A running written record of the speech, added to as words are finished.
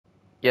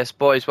Yes,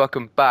 boys,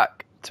 welcome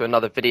back to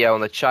another video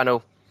on the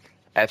channel,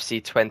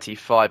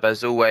 FC25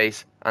 as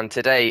always. And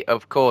today,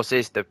 of course,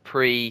 is the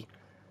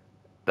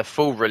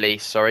full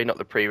release, sorry, not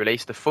the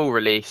pre-release, the full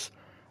release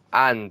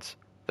and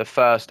the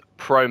first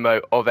promo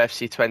of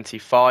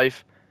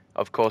FC25.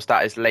 Of course,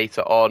 that is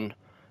later on,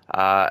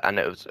 and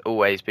it will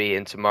always be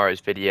in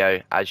tomorrow's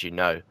video, as you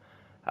know,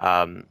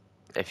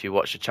 if you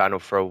watch the channel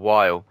for a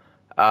while.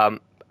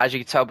 As you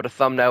can tell by the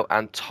thumbnail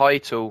and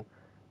title,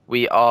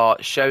 we are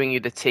showing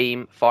you the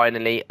team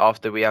finally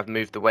after we have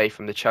moved away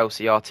from the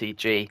Chelsea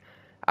RTG,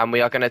 and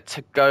we are going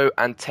to go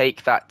and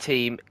take that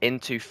team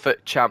into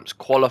Foot Champs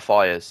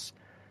qualifiers.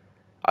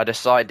 I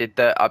decided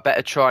that I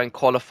better try and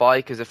qualify,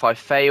 because if I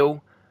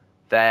fail,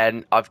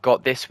 then I've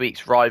got this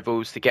week's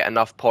rivals to get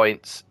enough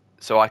points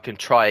so I can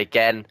try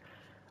again.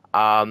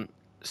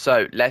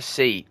 So let's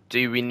see,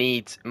 do we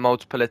need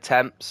multiple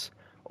attempts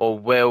or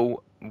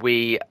will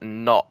we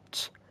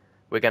not?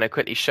 We're going to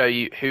quickly show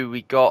you who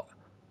we got,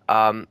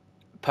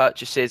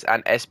 purchases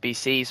and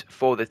SBCs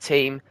for the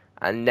team,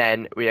 and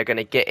then we are going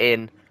to get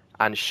in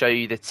and show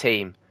you the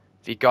team.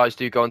 If you guys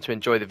do go on to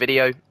enjoy the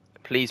video,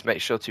 please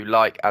make sure to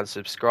like and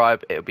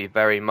subscribe. It will be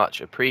very much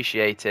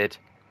appreciated.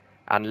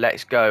 And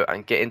let's go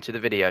and get into the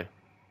video.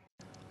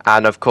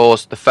 And of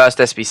course, the first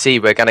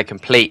SBC we're going to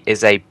complete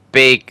is a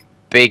big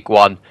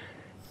one.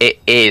 It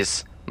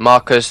is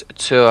Marcus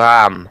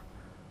Thuram.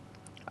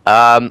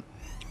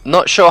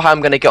 Not sure how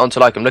I'm going to get on to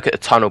like him. Look at the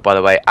tunnel, by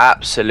the way.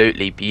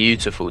 Absolutely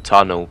beautiful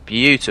tunnel.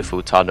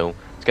 Beautiful tunnel.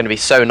 It's going to be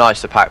so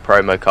nice to pack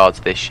promo cards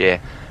this year.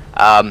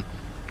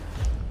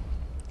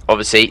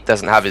 Obviously,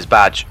 doesn't have his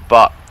badge,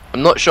 but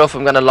I'm not sure if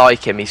I'm going to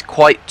like him. He's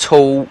quite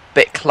tall,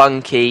 bit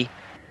clunky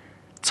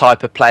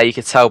type of player. You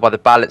can tell by the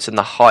balance and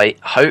the height.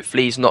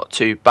 Hopefully, he's not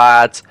too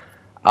bad.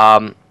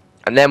 And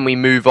then we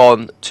move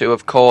on to,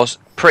 of course,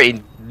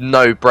 pretty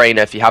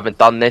no-brainer if you haven't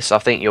done this. I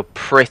think you're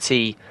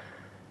pretty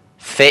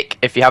thick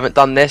if you haven't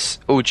done this.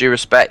 All due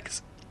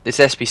respect, this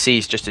SBC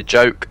is just a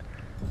joke.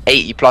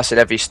 80 plus in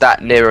every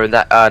stat, near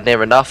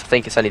enough. I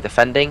think it's only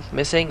defending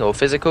missing or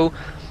physical.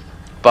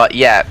 But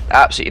yeah,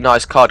 absolutely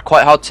nice card.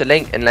 Quite hard to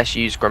link unless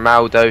you use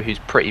Grimaldo, who's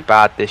pretty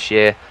bad this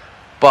year.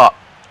 But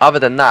other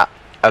than that,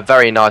 a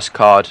very nice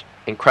card.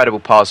 Incredible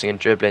passing and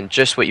dribbling,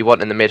 just what you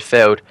want in the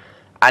midfield.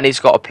 And he's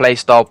got a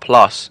playstyle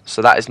plus,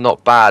 so that is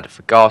not bad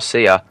for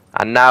Garcia.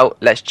 And now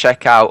let's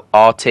check out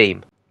our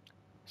team.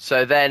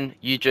 So then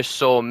you just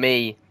saw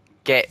me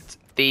get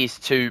these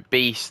two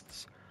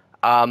beasts.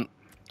 I'm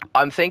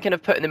thinking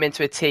of putting them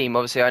into a team.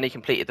 Obviously, I only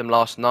completed them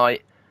last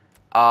night.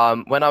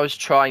 When I was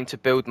trying to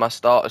build my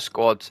starter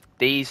squad,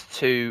 these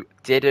two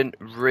couldn't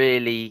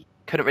really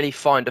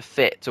find a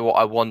fit to what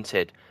I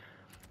wanted.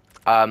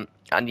 And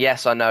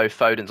yes, I know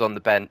Foden's on the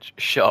bench,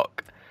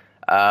 shock.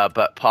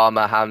 But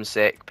Palmer,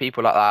 Hamsik,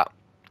 people like that,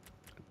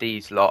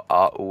 these lot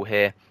are all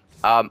here.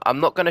 I'm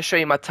not going to show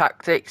you my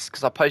tactics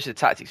because I posted a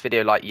tactics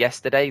video like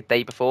yesterday,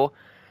 day before,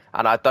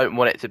 and I don't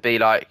want it to be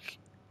like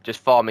just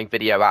farming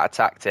video out of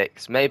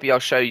tactics. Maybe I'll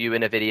show you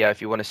in a video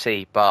if you want to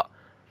see, but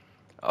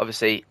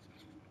obviously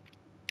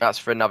that's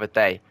for another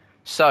day.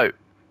 So,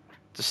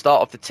 to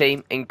start off the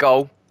team, in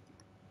goal,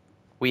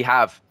 we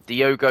have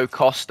Diogo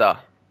Costa.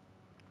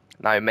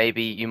 Now,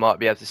 maybe you might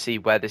be able to see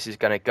where this is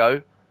going to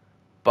go,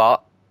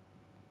 but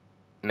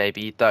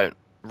maybe you don't.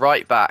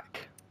 Right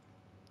back,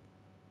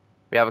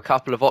 we have a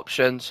couple of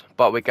options,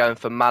 but we're going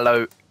for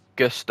Malo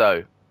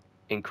Gusto.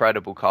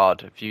 Incredible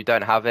card. If you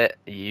don't have it,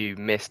 you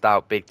missed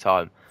out big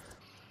time.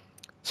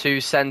 Two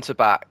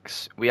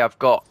centre-backs. We have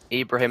got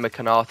Ibrahima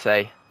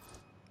Konate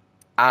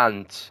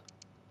and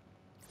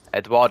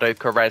Eduardo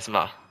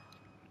Quaresma.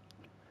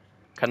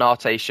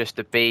 Konate's just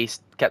a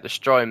beast. Kept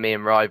destroying me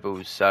in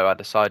rivals, so I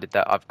decided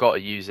that I've got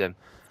to use him.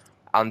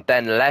 And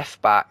then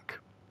left back,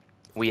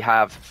 we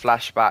have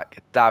flashback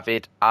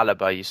David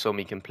Alaba. You saw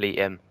me complete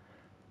him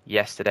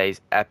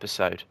yesterday's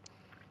episode.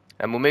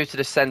 And we'll move to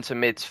the centre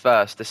mids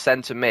first. The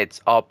centre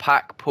mids are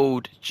pack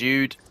pulled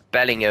Jude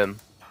Bellingham.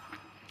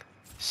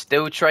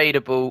 Still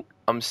tradable.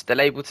 I'm still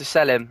able to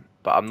sell him,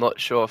 but I'm not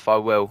sure if I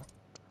will.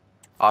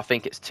 I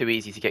think it's too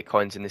easy to get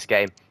coins in this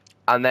game.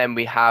 And then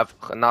we have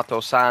Renato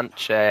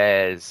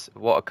Sanchez.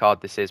 What a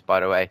card this is, by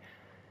the way.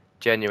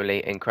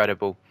 Genuinely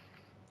incredible.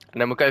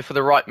 And then we'll go for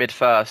the right mid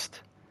first.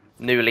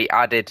 Newly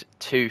added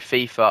to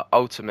FIFA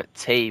Ultimate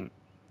Team,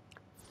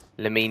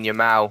 Lamine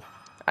Yamal.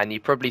 And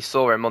you probably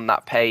saw him on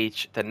that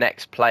page. The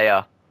next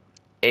player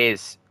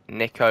is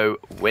Nico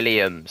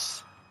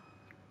Williams.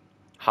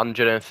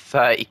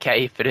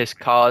 130k for this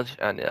card.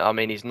 And I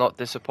mean, he's not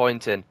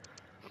disappointing.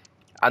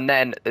 And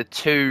then the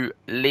two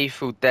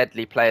lethal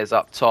deadly players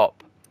up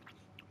top.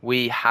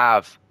 We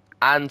have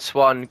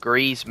Antoine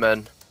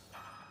Griezmann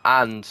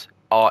and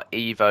our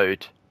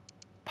Evo'd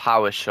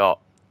power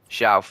shot,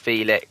 João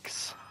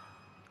Felix.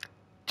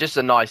 Just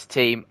a nice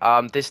team.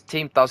 This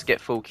team does get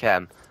full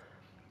chem.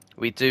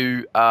 We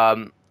do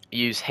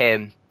use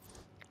him.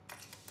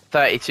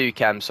 32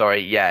 chem, sorry.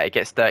 Yeah, it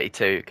gets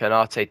 32.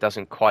 Konate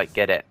doesn't quite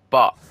get it.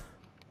 But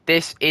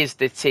this is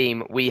the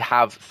team we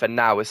have for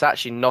now. It's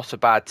actually not a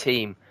bad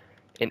team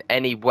in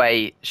any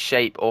way,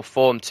 shape or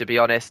form, to be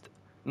honest.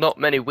 Not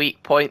many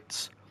weak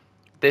points.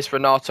 This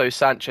Renato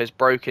Sanchez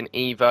broken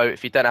Evo,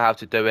 if you don't know how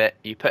to do it,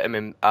 you put him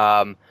in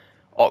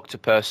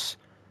Octopus,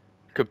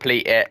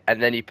 complete it,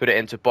 and then you put it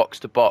into box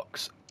to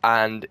box,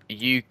 and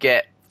you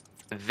get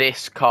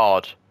this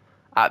card.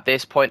 At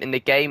this point in the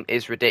game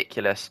is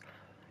ridiculous.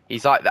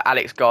 He's like the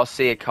Alex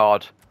Garcia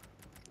card,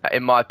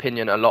 in my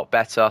opinion, a lot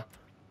better.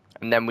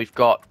 And then we've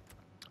got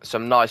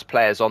some nice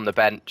players on the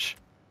bench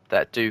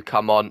that do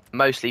come on.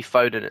 Mostly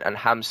Foden and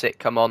Hamsik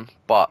come on,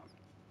 but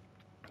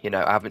you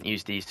know, I haven't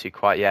used these two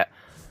quite yet.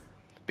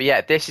 But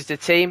yeah, this is the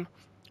team,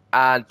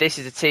 and this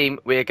is the team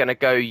we're going to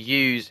go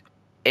use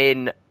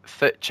in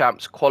Foot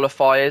Champs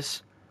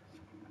qualifiers.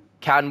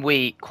 Can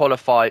we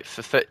qualify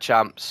for Foot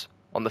Champs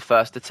on the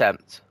first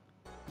attempt?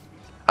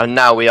 And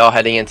now we are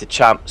heading into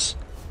Champs,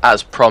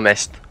 as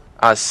promised,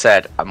 as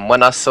said. And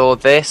when I saw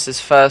this as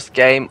first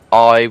game,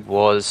 I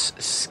was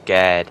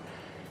scared.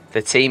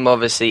 The team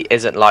obviously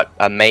isn't like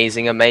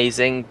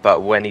amazing,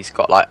 but when he's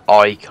got like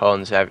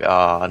icons,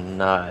 oh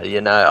no, you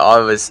know, I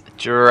was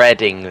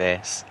dreading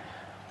this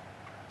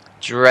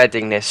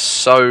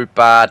so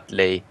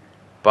badly.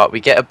 But we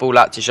get a ball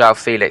out to João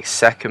Felix,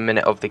 2nd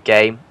minute of the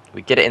game.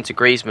 We get it into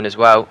Griezmann as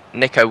well.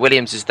 Nico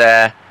Williams is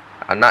there,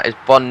 and that is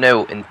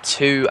 1-0 in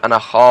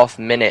 2.5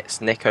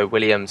 minutes. Nico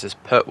Williams has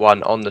put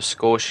one on the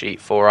score sheet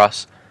for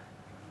us,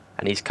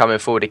 and he's coming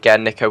forward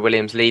again. Nico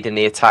Williams leading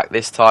the attack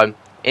this time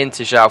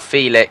into João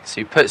Felix,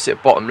 who puts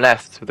it bottom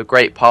left with a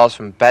great pass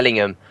from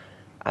Bellingham,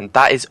 and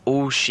that is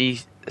all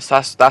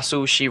that's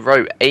all she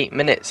wrote. 8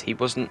 minutes, he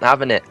wasn't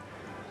having it,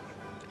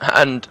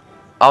 and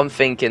I'm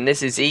thinking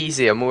this is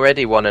easy. I'm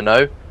already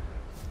 1-0.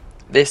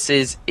 This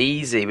is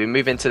easy. We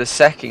move into the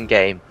second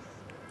game.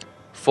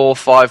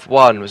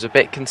 4-5-1. Was a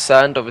bit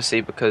concerned,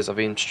 obviously, because I've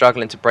been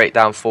struggling to break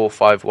down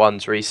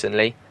 4-5-1s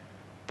recently,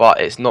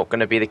 but it's not going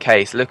to be the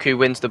case. Look who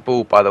wins the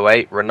ball, by the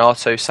way.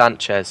 Renato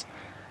Sanchez.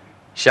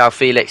 João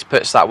Felix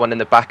puts that one in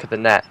the back of the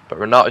net, but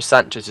Renato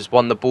Sanchez has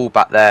won the ball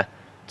back there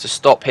to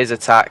stop his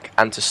attack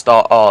and to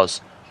start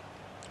ours.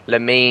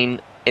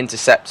 Lamine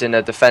intercepting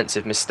a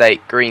defensive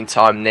mistake. Green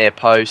time near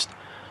post.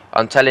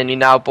 I'm telling you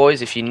now,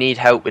 boys, if you need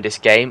help with this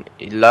game,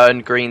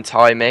 learn green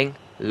timing,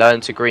 learn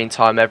to green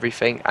time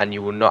everything, and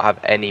you will not have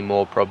any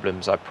more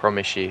problems, I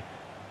promise you.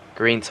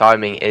 Green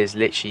timing is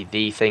literally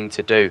the thing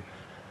to do.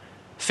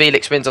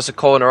 Felix wins us a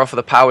corner off of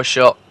the power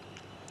shot.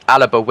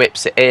 Alaba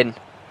whips it in.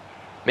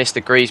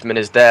 Mr. Griezmann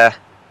is there.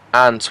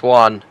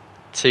 Antoine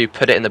to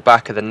put it in the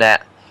back of the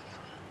net.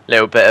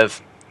 Little bit of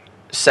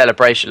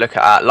celebration, look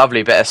at that.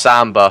 Lovely bit of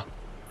samba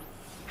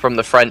from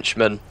the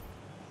Frenchman.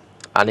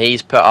 And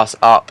he's put us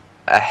up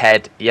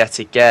ahead yet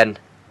again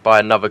by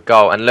another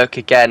goal. And look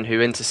again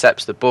who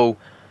intercepts the ball.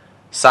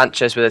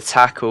 Sanchez with a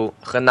tackle.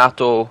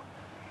 Renato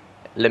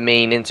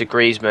Lamine into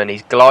Griezmann.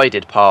 He's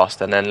glided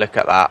past, and then look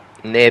at that.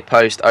 Near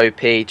post OP,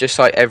 just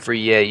like every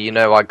year. You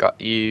know,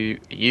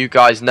 you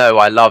guys know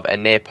I love a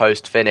near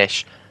post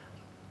finish.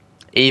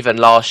 Even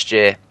last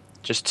year,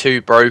 just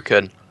too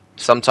broken.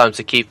 Sometimes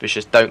the keepers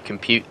just don't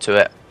compute to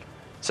it.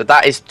 So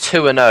that is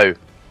 2-0.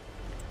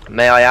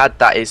 May I add,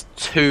 that is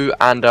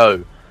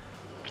 2-0.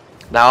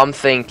 Now I'm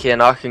thinking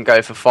I can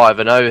go for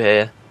 5-0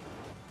 here,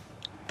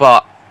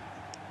 but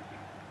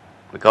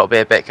we've got to be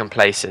a bit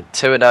complacent.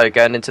 2-0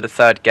 going into the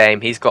third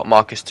game. He's got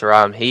Marcus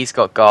Thuram, he's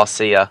got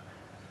Garcia,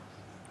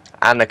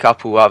 and a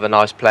couple other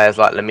nice players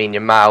like Lamine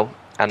Yamal.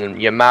 And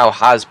Yamal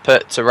has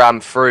put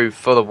Thuram through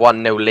for the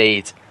 1-0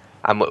 lead,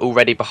 and we're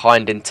already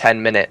behind in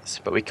 10 minutes.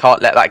 But we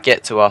can't let that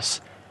get to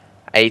us.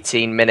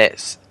 18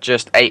 minutes,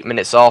 just 8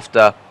 minutes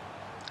after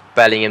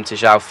Bellingham to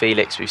João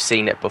Felix. We've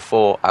seen it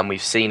before, and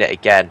we've seen it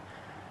again.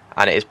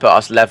 And it has put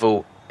us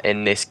level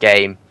in this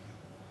game.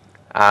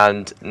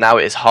 And now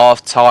it is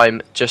half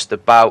time, just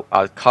about.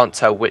 I can't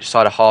tell which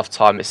side of half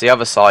time. It's the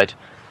other side.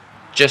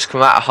 Just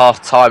come out of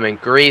half time, and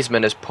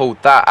Griezmann has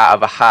pulled that out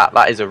of a hat.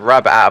 That is a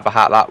rabbit out of a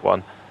hat, that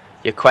one.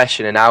 You're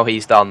questioning how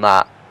he's done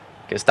that,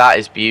 because that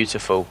is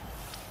beautiful.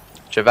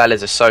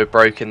 Travellas are so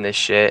broken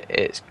this year.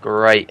 It's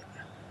great.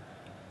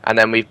 And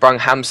then we've brung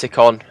Hamsik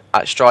on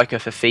at striker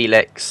for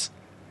Felix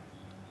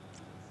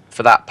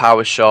for that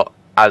power shot,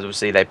 as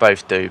obviously they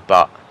both do.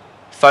 But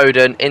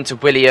Foden into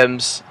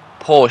Williams,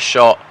 poor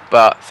shot,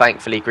 but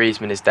thankfully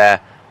Griezmann is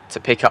there to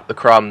pick up the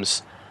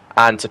crumbs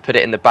and to put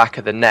it in the back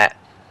of the net.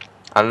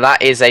 And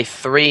that is a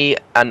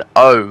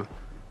 3-0.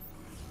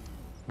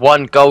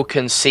 1 goal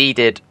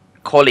conceded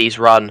Qualis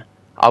run.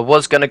 I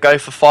was going to go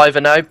for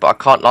 5-0, but I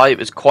can't lie, it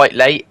was quite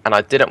late and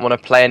I didn't want to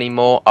play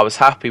anymore. I was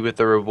happy with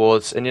the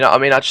rewards, and you know what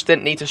I mean, I just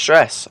didn't need to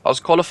stress. I was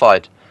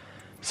qualified.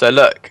 So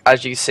look,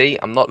 as you can see,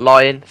 I'm not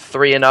lying.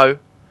 3-0.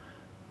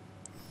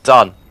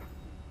 Done.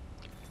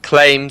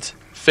 Claimed,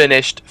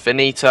 finished,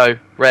 finito,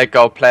 rare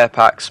gold player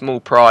pack, small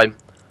prime.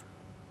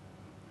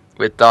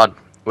 We're done.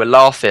 We're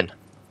laughing.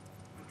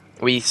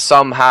 We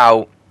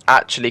somehow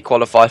actually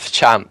qualify for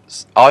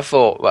champs. I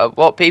thought, well,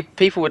 what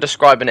people were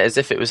describing it as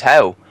if it was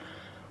hell,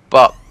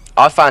 but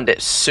I found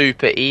it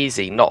super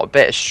easy. Not a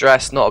bit of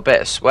stress, not a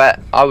bit of sweat.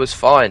 I was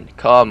fine,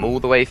 calm all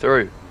the way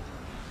through.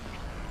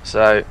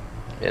 So,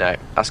 you know,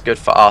 that's good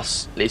for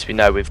us. At least we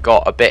know we've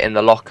got a bit in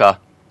the locker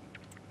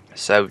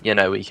So, you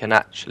know, we can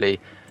actually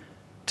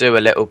do a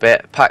little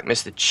bit. Pack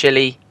Mr.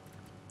 Chili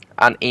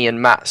and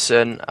Ian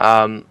Matson.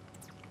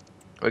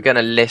 We're going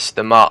to list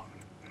them up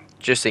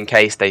just in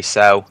case they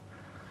sell.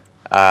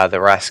 The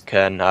rest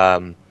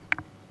can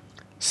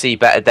see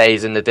better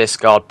days in the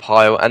discard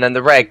pile. And then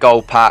the rare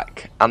gold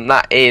pack. And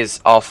that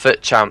is our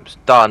FUT Champs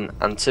done.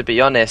 And to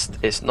be honest,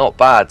 it's not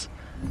bad.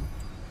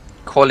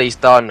 Quali's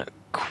done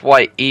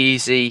quite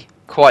easy,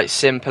 quite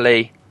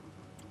simply.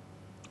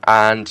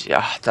 And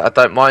yeah, I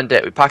don't mind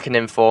it. We're packing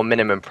in for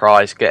minimum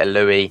price, get a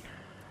Louis.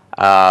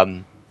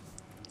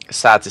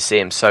 Sad to see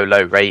him so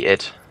low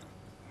rated.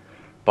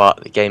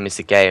 But the game is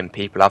the game.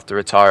 People have to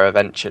retire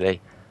eventually.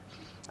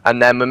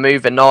 And then we're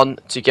moving on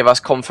to give us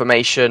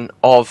confirmation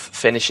of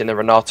finishing the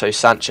Renato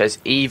Sanchez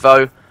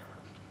Evo.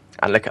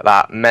 And look at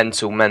that,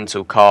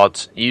 mental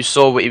card. You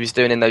saw what he was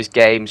doing in those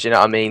games, you know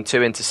what I mean? 2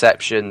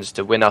 interceptions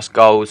to win us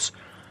goals.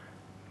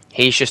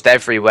 He's just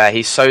everywhere.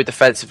 He's so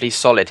defensively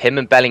solid. Him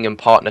and Bellingham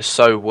partner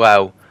so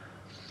well.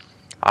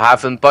 I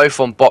have them both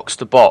on box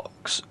to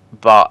box,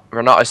 but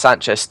Renato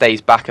Sanchez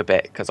stays back a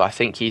bit because I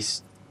think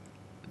he's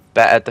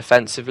better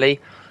defensively.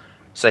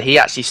 So he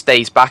actually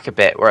stays back a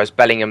bit, whereas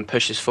Bellingham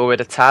pushes forward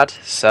a tad.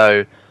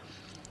 So,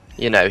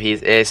 you know,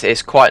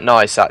 it's quite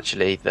nice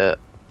actually that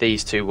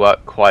these two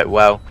work quite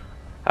well.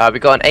 We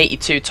got an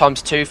 82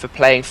 times 2 for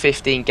playing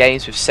 15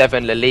 games with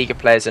 7 La Liga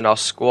players in our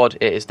squad.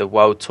 It is the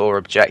World Tour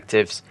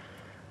objectives.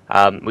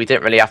 We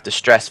didn't really have to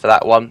stress for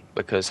that one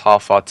because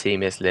half our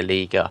team is La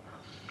Liga,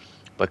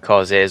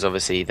 because it is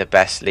obviously the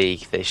best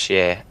league this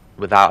year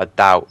without a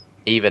doubt.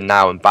 Even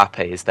now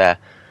Mbappe is there.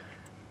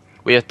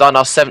 We have done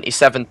our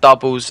 77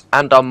 doubles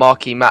and our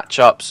marquee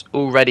matchups,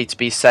 all ready to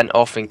be sent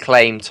off and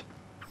claimed.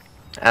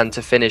 And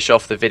to finish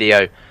off the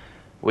video,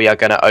 we are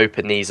going to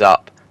open these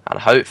up and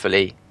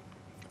hopefully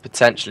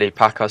potentially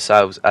pack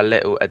ourselves a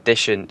little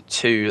addition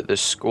to the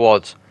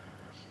squad.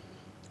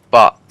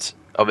 But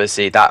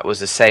obviously that was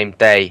the same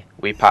day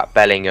we packed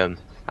Bellingham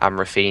and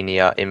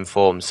Rafinha in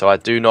form, so I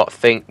do not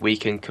think we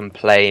can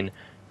complain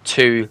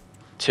too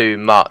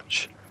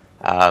much,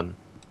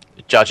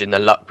 judging the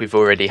luck we've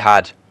already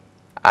had.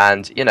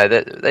 And you know,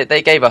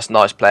 they gave us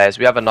nice players.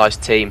 We have a nice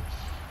team.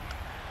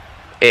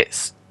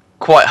 It's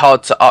quite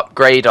hard to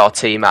upgrade our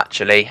team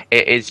actually.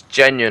 It is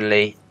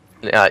genuinely,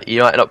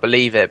 you might not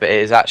believe it, but it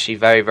is actually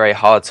very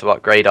hard to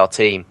upgrade our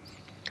team.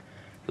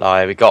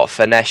 Like, we got a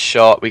finesse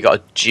shot, we got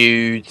a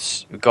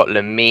Judes, we got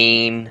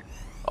Lamine.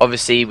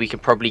 Obviously, we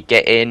could probably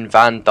get in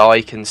Van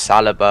Dijk and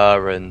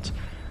Saliba and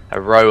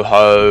a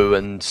Rojo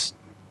and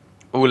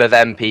all of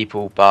them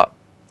people, but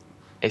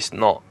it's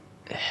not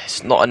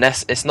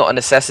a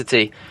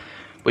necessity.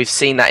 We've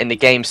seen that in the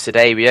games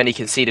today. We only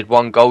conceded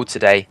 1 goal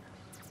today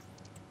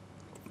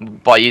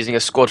by using a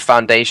squad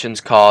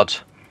foundations card,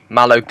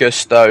 Malo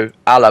Gusto,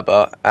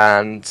 Alaba,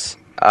 and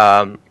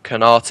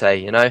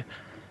Konate. You know.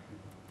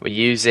 We're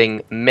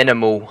using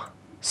minimal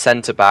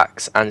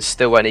centre-backs and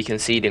still only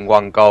conceding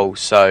 1 goal.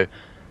 So,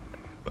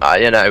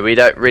 you know, we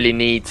don't really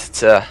need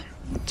to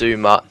do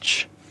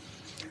much.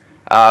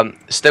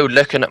 Still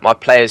looking at my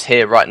players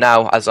here right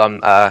now as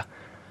I'm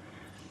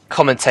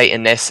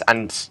commentating this,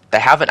 and they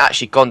haven't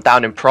actually gone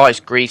down in price.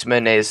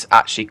 Griezmann is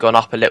actually gone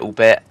up a little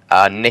bit.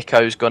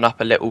 Nico's gone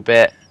up a little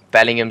bit.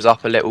 Bellingham's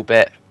up a little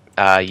bit.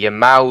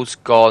 Yamal's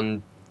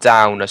gone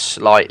down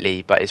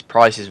slightly, but his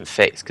price isn't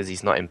fixed because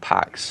he's not in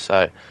packs.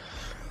 So,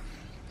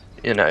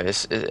 you know,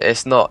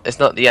 it's not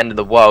the end of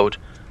the world.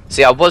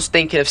 See, I was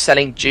thinking of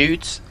selling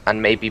Judes and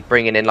maybe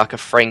bringing in like a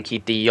Frankie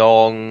de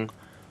Jong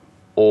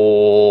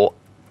or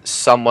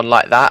someone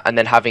like that, and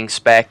then having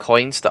spare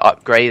coins to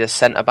upgrade a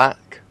centre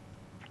back.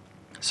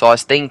 So I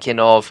was thinking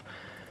of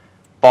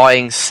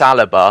buying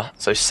Saliba,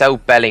 so sell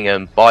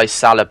Bellingham, buy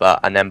Saliba,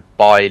 and then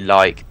buy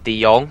like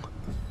de Jong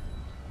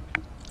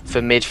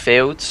for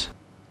midfield.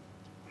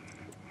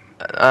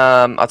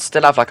 I'd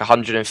still have like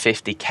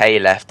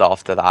 150k left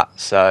after that,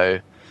 so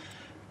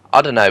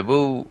I don't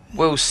know,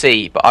 we'll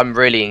see, but I'm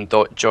really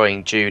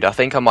enjoying Jude. I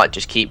think I might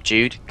just keep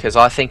Jude because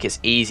I think it's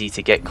easy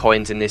to get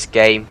coins in this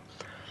game.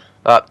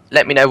 But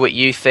let me know what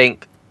you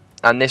think,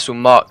 and this will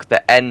mark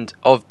the end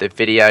of the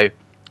video.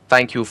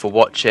 Thank you all for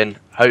watching.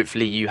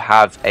 Hopefully you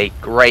have a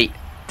great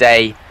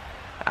day,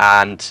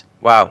 and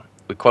wow,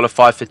 we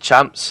qualified for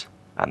champs,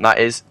 and that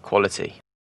is quality.